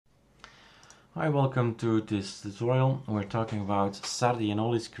Hi, welcome to this tutorial. We're talking about Sardi and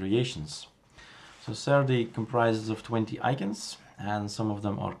all its creations. So Sardi comprises of 20 icons, and some of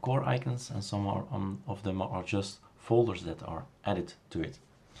them are core icons and some of them are just folders that are added to it.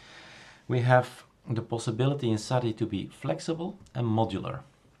 We have the possibility in Sardi to be flexible and modular.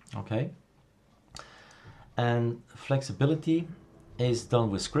 Okay? And flexibility is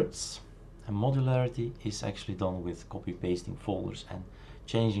done with scripts, and modularity is actually done with copy-pasting folders and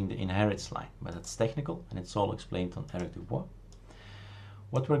changing the inherits line, but that's technical and it's all explained on Erik Dubois.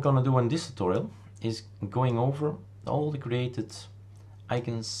 What we're going to do in this tutorial is going over all the created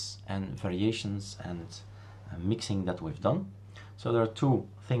icons and variations and mixing that we've done. So there are two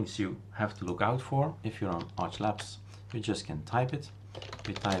things you have to look out for. If you're on ArchLabs, you just can type it.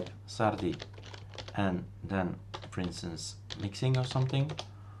 You type Sardi and then, for instance, mixing or something.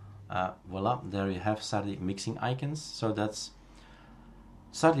 Voila, there you have Sardi mixing icons. So that's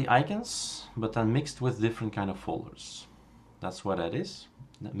Sardi icons, but then mixed with different kind of folders. That's what that is.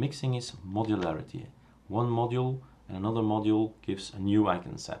 The mixing is modularity. One module and another module gives a new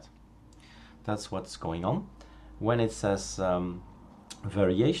icon set. That's what's going on. When it says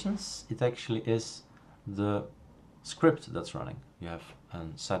variations, it actually is the script that's running. You have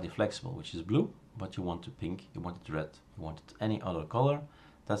Sardi flexible, which is blue, but you want it pink, you want it red, you want it any other color.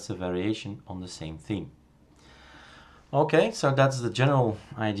 That's a variation on the same theme. Okay, so that's the general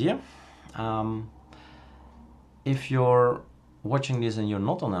idea. If you're watching this and you're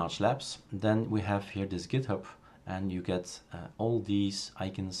not on ArchLabs, then we have here this GitHub, and you get all these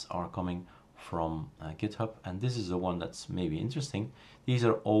icons are coming from GitHub, and this is the one that's maybe interesting. These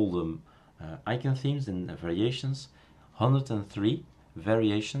are all the icon themes and the variations. 103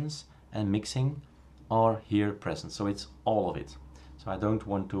 variations and mixing are here present, so it's all of it. So I don't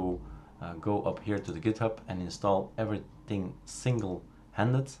want to go up here to the GitHub and install everything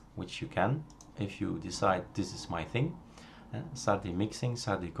single-handed, which you can if you decide this is my thing. Sardi mixing,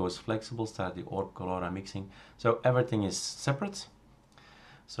 Sardi goes flexible, Sardi or Colora mixing. So everything is separate.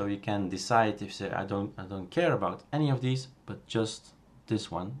 So you can decide if you say I don't care about any of these, but just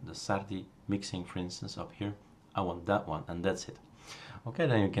this one, the Sardi mixing, for instance, up here. I want that one, and that's it. Okay,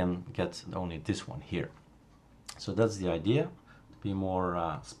 then you can get only this one here. So that's the idea. Be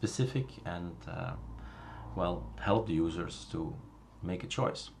more specific and well, help the users to make a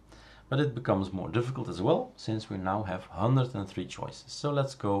choice. But it becomes more difficult as well, since we now have 103 choices. So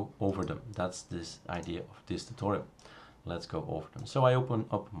let's go over them. That's this idea of this tutorial. Let's go over them. So I open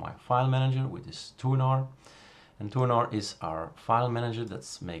up my file manager with this Tunar, and Tunar is our file manager that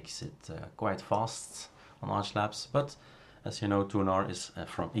makes it quite fast on ArchLabs. But as you know, Tunar is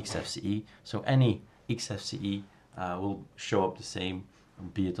from XFCE, so any XFCE will show up the same,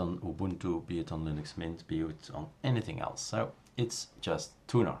 be it on Ubuntu, be it on Linux Mint, be it on anything else. So it's just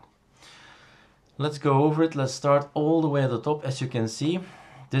Tunar. Let's go over it. Let's start all the way at the top. As you can see,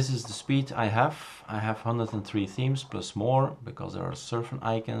 this is the speed I have. I have 103 themes plus more, because there are certain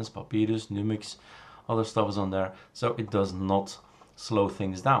icons, Papyrus, Numix, other stuff is on there. So it does not slow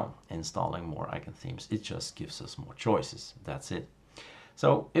things down installing more icon themes. It just gives us more choices. That's it.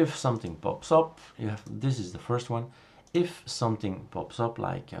 So if something pops up, this is the first one. If something pops up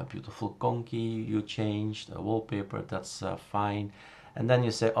like a beautiful conky, you changed a wallpaper, that's fine. And then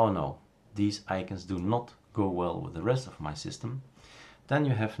you say, oh no, these icons do not go well with the rest of my system. Then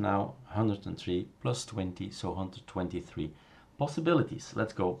you have now 103 plus 20, so 123 possibilities.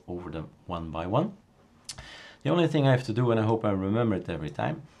 Let's go over them one by one. The only thing I have to do, and I hope I remember it every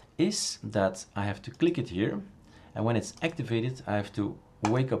time, is that I have to click it here. And when it's activated, I have to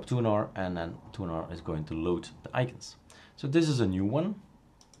wake up Tunar, and then Tunar is going to load the icons. So this is a new one.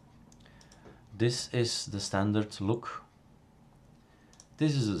 This is the standard look.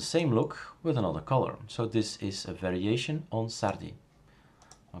 This is the same look with another color. So this is a variation on Sardi.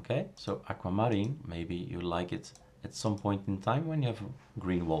 Okay, so aquamarine, maybe you like it at some point in time when you have a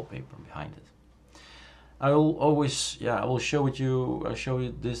green wallpaper behind it. I will always, I will show it you. I'll show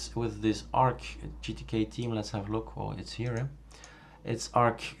you this with this Arc GTK theme. Let's have a look. Oh, it's here. Eh? It's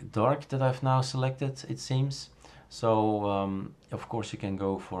Arc Dark that I've now selected, it seems. So of course you can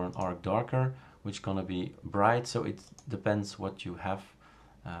go for an Arc Darker, which is gonna be bright. So it depends what you have,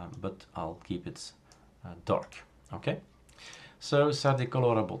 but I'll keep it dark. Okay. So Sardi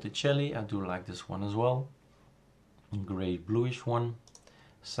Colora Botticelli, I do like this one as well. Gray bluish one.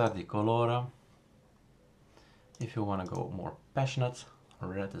 Sardi Colora. If you want to go more passionate,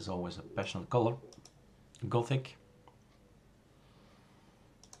 red is always a passionate color. Gothic.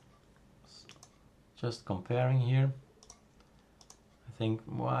 Just comparing here. I think,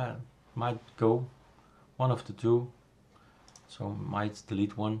 well, might go one of the two. So might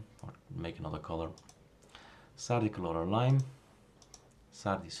delete one or make another color. Sardi color lime,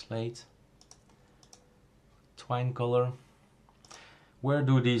 Sardi slate, twine color. Where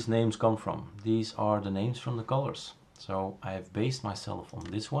do these names come from? These are the names from the colors. So I have based myself on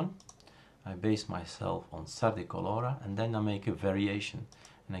this one. I base myself on Sardi Colora, and then I make a variation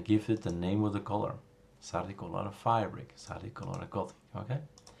and I give it the name of the color. Sardi Colora Firebrick, Sardi Colora Gothic, okay?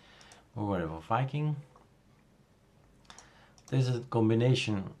 Wherever Viking. This is a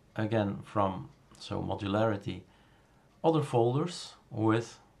combination again from, so modularity, other folders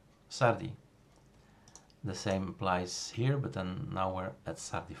with Sardi. The same applies here, but then now we're at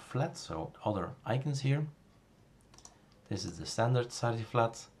Sardi flat, so other icons here. This is the standard Sardi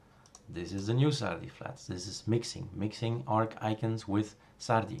flat. This is the new Sardi flat. This is mixing Arc icons with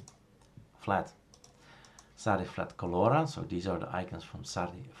Sardi flat. Sardi flat Colora, so these are the icons from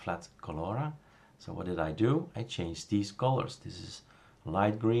Sardi flat Colora. So what did I do? I changed these colors. This is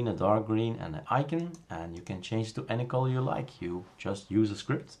light green, a dark green, and an icon, and you can change to any color you like. You just use a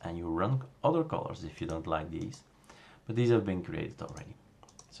script and you run other colors if you don't like these. But these have been created already.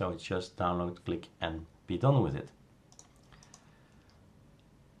 So it's just download, click, and be done with it.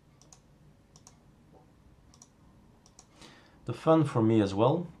 The fun for me as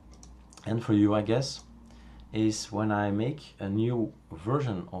well, and for you I guess, is when I make a new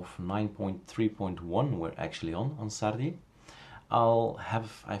version of 9.3.1 we're actually on Sardi.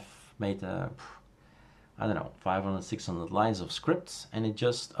 I've made I don't know, 500, 600 lines of scripts, and it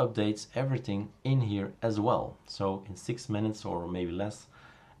just updates everything in here as well. So in 6 minutes or maybe less,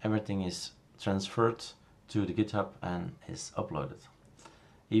 everything is transferred to the GitHub and is uploaded.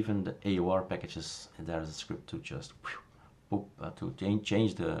 Even the AUR packages, there's a script to just to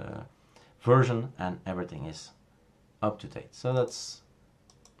change the version, and everything is up to date. So that's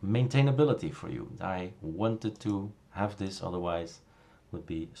maintainability for you. I wanted to have this, otherwise it would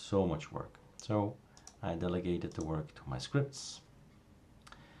be so much work. So I delegated the work to my scripts.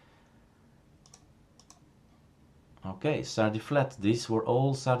 Okay, Sardi flat. These were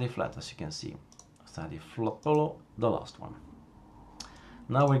all Sardi flat, as you can see. Sardi flat polo, the last one.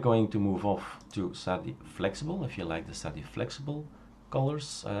 Now we're going to move off to Sardi flexible, if you like the Sardi flexible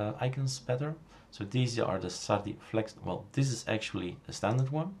colors, icons better. So these are the Sardi flex. Well, this is actually a standard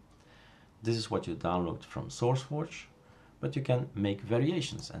one. This is what you download from SourceForge, but you can make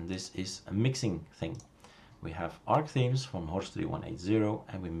variations, and this is a mixing thing. We have Arc themes from Horse 3180,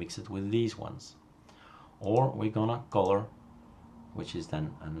 and we mix it with these ones. Or we're gonna color, which is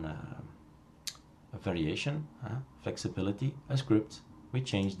then a variation, flexibility, a script. We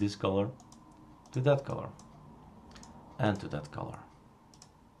change this color to that color, and to that color,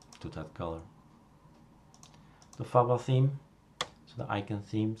 to that color. The Faba theme, so the icon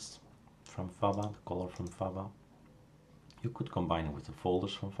themes from Faba, the color from Faba. You could combine it with the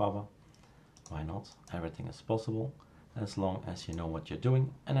folders from Faba. Why not? Everything is possible as long as you know what you're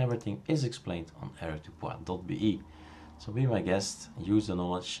doing, and everything is explained on ericdubois.be. So be my guest, use the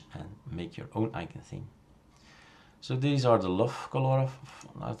knowledge, and make your own icon theme. So these are the love color.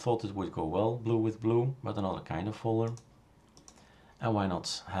 I thought it would go well, blue with blue, but another kind of folder. And why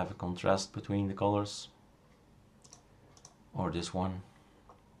not have a contrast between the colors? Or this one.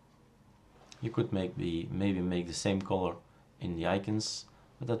 You could maybe make the same color in the icons,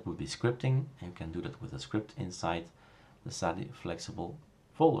 but that would be scripting, and you can do that with a script inside the Sardi flexible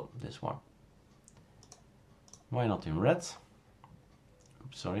folder, this one. Why not in red?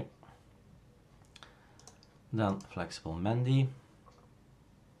 Oops, sorry. Then flexible Mandy,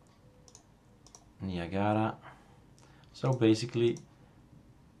 Niagara. So basically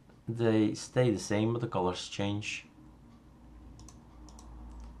they stay the same, but the colors change.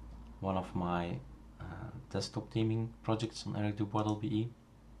 One of my desktop theming projects on ericdubois.be.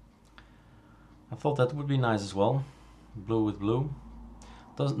 I thought that would be nice as well. Blue with blue.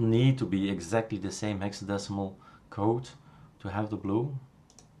 Doesn't need to be exactly the same hexadecimal code to have the blue.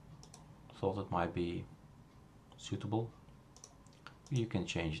 Thought it might be suitable. You can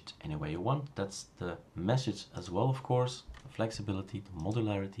change it any way you want. That's the message as well, of course. The flexibility, the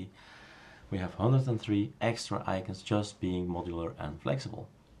modularity. We have 103 extra icons just being modular and flexible.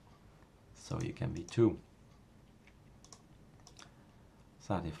 So you can be too.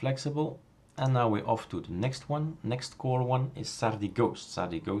 Sardi flexible. And now we're off to the next one. Next core one is Sardi Ghost.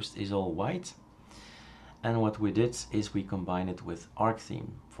 Sardi Ghost is all white. And what we did is we combine it with Arc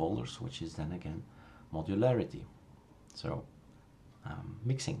theme folders, which is then again modularity. So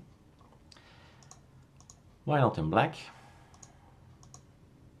mixing. Why not in black?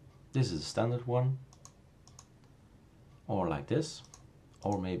 This is a standard one. Or like this.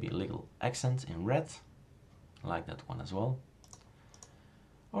 Or maybe a little accent in red. I like that one as well.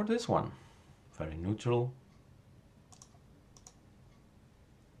 or this one, very neutral.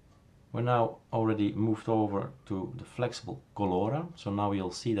 We're now already moved over to the flexible Colora, so now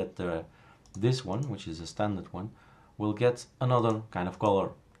you'll see that this one, which is a standard one, will get another kind of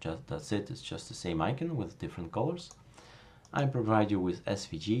color. That's it, it's just the same icon with different colors. I provide you with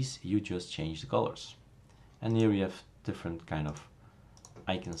SVGs, you just change the colors. And here you have different kind of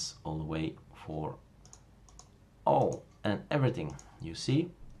icons all the way for all and everything you see.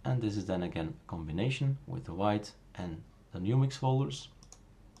 And this is then again a combination with the white and the Numix folders.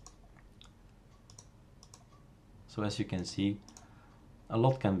 So as you can see, a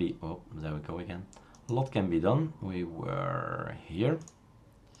lot can be, oh, there we go again. A lot can be done. We were here.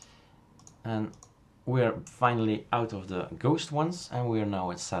 And we're finally out of the ghost ones, and we're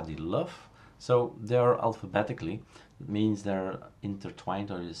now at Sardi Love. So they're alphabetically. It means they're intertwined,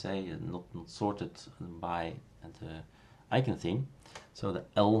 or you say, not sorted by the icon theme. So the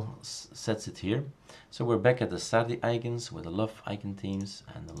L sets it here. So we're back at the Sardi icons with the Love icon themes,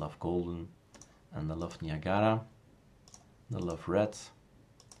 and the Love Golden, and the Love Niagara, the Love Red.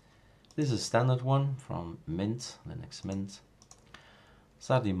 This is a standard one from Mint, Linux Mint.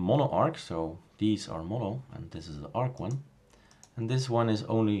 Sardi Mono Arc, so these are mono, and this is the Arc one. And this one is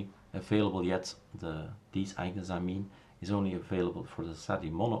only available yet, these icons I mean, is only available for the Sardi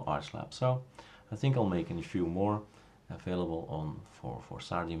Mono ArchLabs. So I think I'll make a few more available on for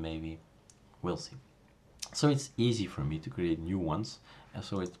Sardi maybe, we'll see. So it's easy for me to create new ones, and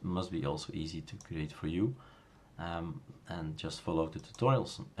so it must be also easy to create for you. And just follow the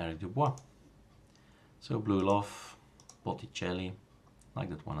tutorials on Erik Dubois. So Blue Love, Botticelli, like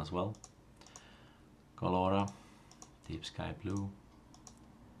that one as well. Colora, Deep Sky Blue,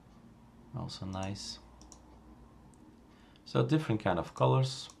 also nice. So different kind of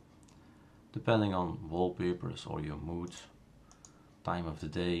colors, depending on wallpapers or your mood, time of the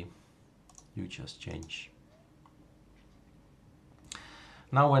day, you just change.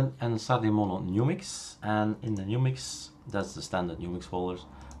 Now we're in Sardi Mono Numix, and in the Numix, that's the standard Numix folders,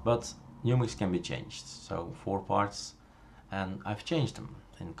 but Numix can be changed. So 4 parts, and I've changed them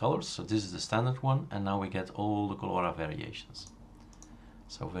in colors. So this is the standard one, and now we get all the Colora variations.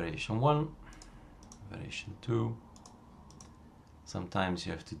 So variation 1, variation 2. Sometimes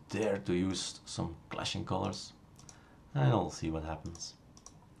you have to dare to use some clashing colors, and I'll see what happens.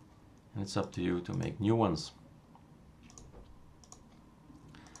 And it's up to you to make new ones.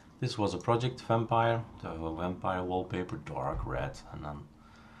 This was a project Vampire, the Vampire wallpaper, dark red, and then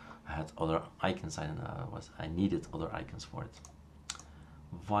I had other icons. I needed other icons for it.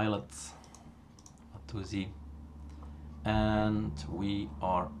 Violet, Atuzi, and we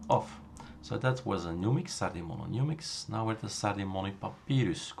are off. So that was a Numix, Sardi Mono Numix. Now we're at the Sardi Mono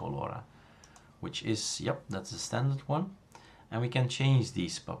Papyrus Colora, which is, yep, that's the standard one. And we can change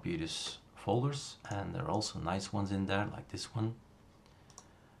these Papyrus folders, and there are also nice ones in there, like this one.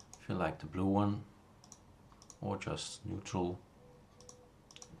 If you like the blue one, or just neutral,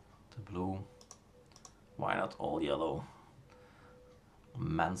 the blue, why not all yellow?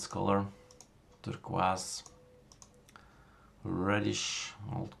 Man's color, turquoise, reddish,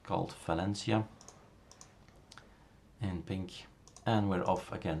 called Valencia, and pink. And we're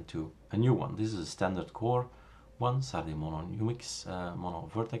off again to a new one. This is a standard core one, Sardi Mono Numix, Mono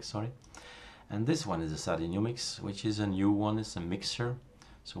Vertex, sorry. And this one is a Sardi Numix, which is a new one, it's a mixer.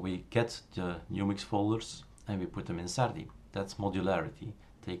 So we get the Numix folders and we put them in Sardi. That's modularity.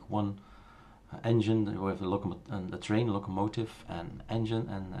 Take one engine, we have a train, locomotive, and engine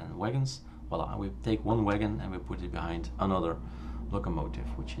and wagons. Voila, we take one wagon and we put it behind another locomotive,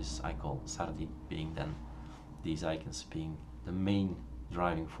 which is, I call Sardi, being then these icons being the main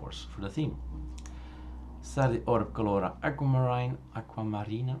driving force for the theme. Sardi Orb Colora Aquamarine,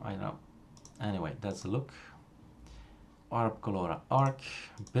 I don't know. Anyway, that's the look. Orb Colora Arc,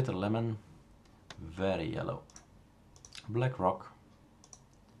 Bitter Lemon, very yellow. Black Rock.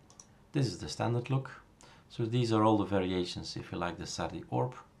 This is the standard look. So these are all the variations if you like the Sardi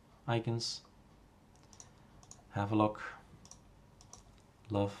Orb icons. Havelock,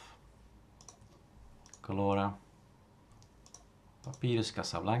 Love, Colora, Papyrus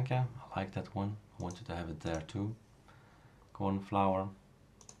Casablanca, I like that one, I wanted to have it there too. Cornflower,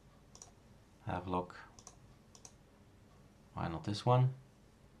 Havelock, why not this one?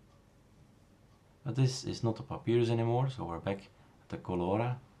 But this is not the Papyrus anymore, so we're back at the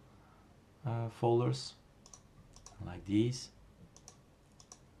Colora folders, like these.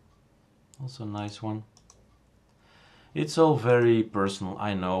 Also a nice one. It's all very personal,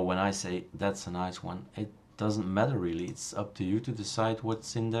 I know. When I say that's a nice one, it doesn't matter really. It's up to you to decide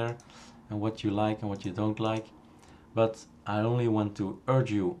what's in there and what you like and what you don't like. But I only want to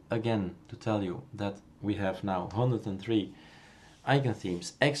urge you again to tell you that we have now 103 icon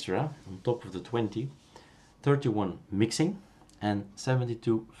themes extra on top of the 20, 31 mixing and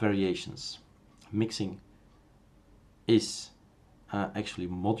 72 variations. Mixing is actually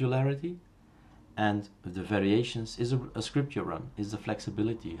modularity, and the variations is a script you run, is the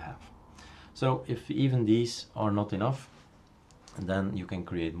flexibility you have. So if even these are not enough, then you can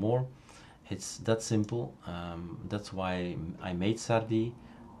create more. It's that simple. That's why I made Sardi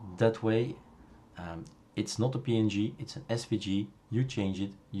that way. It's not a PNG, it's an SVG. You change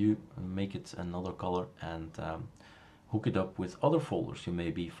it, you make it another color, and hook it up with other folders you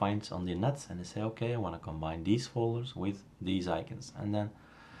maybe find on the net, and you say, okay, I want to combine these folders with these icons. And then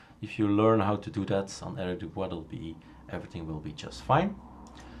if you learn how to do that on Erik Dubois, everything will be just fine.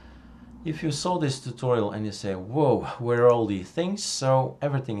 If you saw this tutorial and you say, whoa, where are all these things? So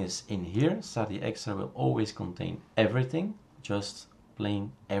everything is in here. Sardi Extra will always contain everything, just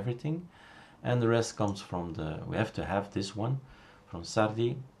plain everything. And the rest comes from we have to have this one from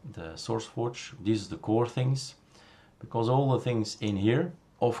Sardi, the SourceForge. These are the core things, because all the things in here,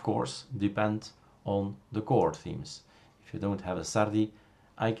 of course, depend on the core themes. If you don't have a Sardi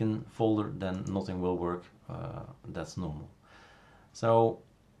icon folder, then nothing will work. That's normal. So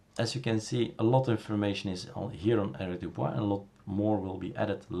as you can see, a lot of information is here on Erik Dubois, and a lot more will be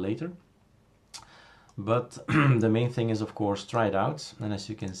added later. But the main thing is, of course, try it out. And as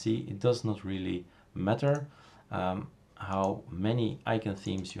you can see, it does not really matter how many icon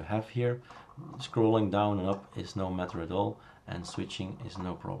themes you have here. Scrolling down and up is no matter at all, and switching is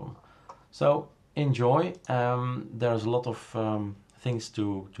no problem. So enjoy. There's a lot of things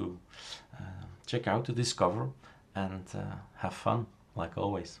to check out, to discover, and have fun, like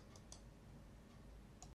always.